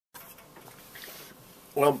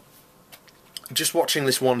Well, just watching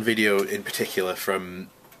this one video in particular from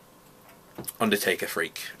Undertaker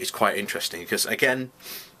Freak is quite interesting because, again,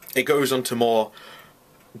 it goes on to more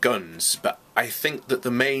guns, but I think that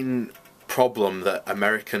the main problem that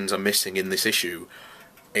Americans are missing in this issue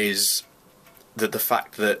is that the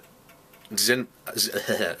fact that I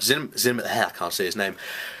can't say his name,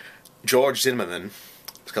 George Zimmerman,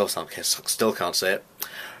 still can't say it,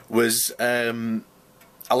 was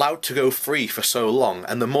allowed to go free for so long,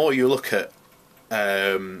 and the more you look at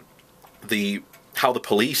how the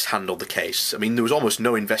police handled the case, I mean, there was almost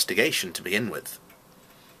no investigation to begin with.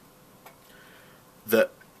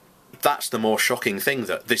 That's the more shocking thing,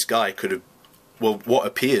 that this guy could have, well, what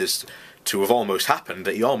appears to have almost happened,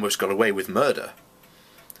 that he almost got away with murder.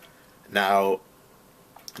 Now,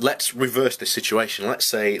 let's reverse this situation. Let's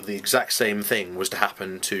say the exact same thing was to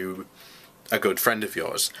happen to a good friend of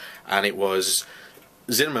yours, and it was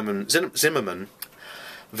Zimmerman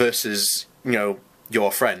versus, you know,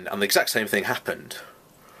 your friend, and the exact same thing happened.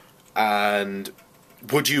 And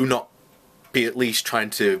would you not be at least trying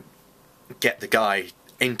to get the guy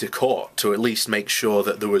into court to at least make sure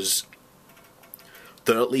that that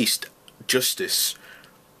at least justice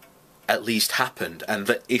at least happened, and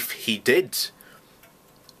that if he did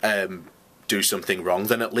do something wrong,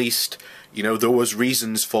 then at least, you know, there was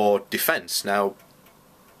reasons for defence. Now,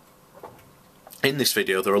 in this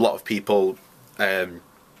video there are a lot of people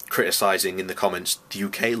criticising in the comments the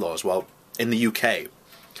UK laws. Well, in the UK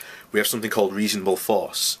we have something called reasonable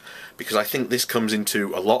force, because I think this comes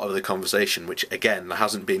into a lot of the conversation, which again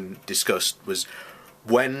hasn't been discussed, was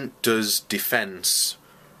when does defence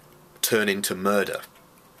turn into murder?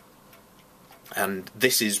 And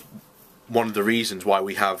this is one of the reasons why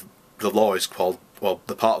we have the law is called, well,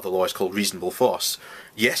 the part of the law is called reasonable force.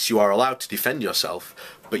 Yes, you are allowed to defend yourself,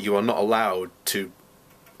 but you are not allowed to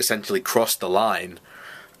essentially cross the line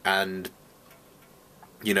and,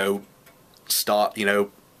 you know, start, you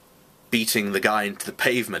know, beating the guy into the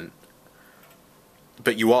pavement.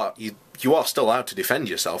 But you are still allowed to defend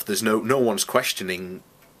yourself. There's no one's questioning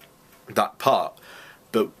that part.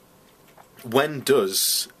 But when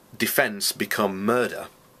does defence become murder?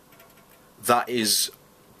 That is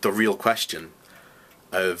the real question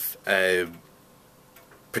of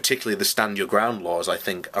particularly the stand your ground laws. I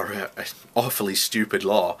think are an awfully stupid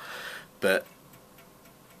law. But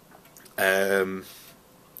the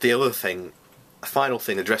other thing, a final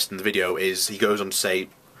thing addressed in the video, is he goes on to say,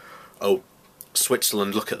 oh,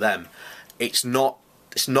 Switzerland, look at them. It's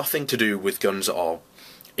nothing to do with guns at all.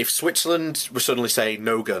 If Switzerland were suddenly say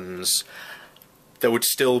no guns, there would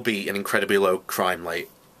still be an incredibly low crime rate.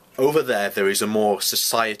 Over there is a more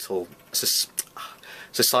societal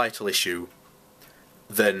issue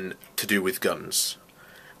than to do with guns.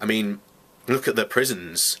 I mean, look at their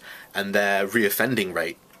prisons and their reoffending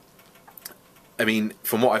rate. I mean,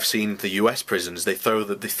 from what I've seen, the US prisons, they throw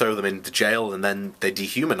them into jail and then they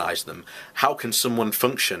dehumanize them. How can someone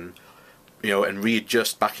function, you know, and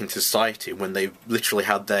readjust back into society when they've literally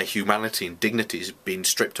had their humanity and dignities being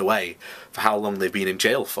stripped away for how long they've been in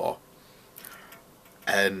jail for?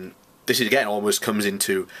 And this again almost comes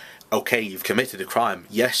into, okay, you've committed a crime,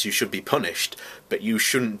 yes, you should be punished, but you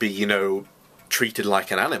shouldn't be, you know, treated like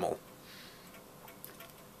an animal.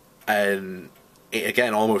 And it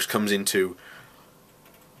again almost comes into,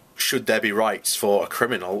 should there be rights for a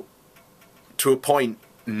criminal? To a point,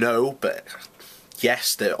 no, but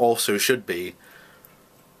yes, there also should be.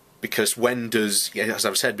 Because when does, as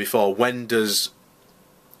I've said before, when does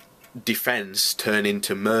defence turn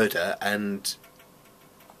into murder and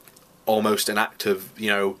almost an act of, you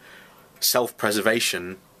know,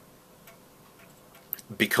 self-preservation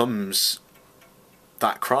becomes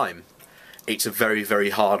that crime? It's a very,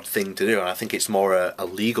 very hard thing to do, and I think it's more a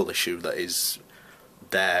legal issue that is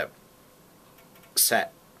there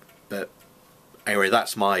set. But anyway,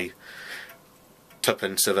 that's my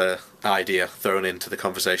tuppence of an idea thrown into the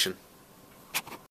conversation.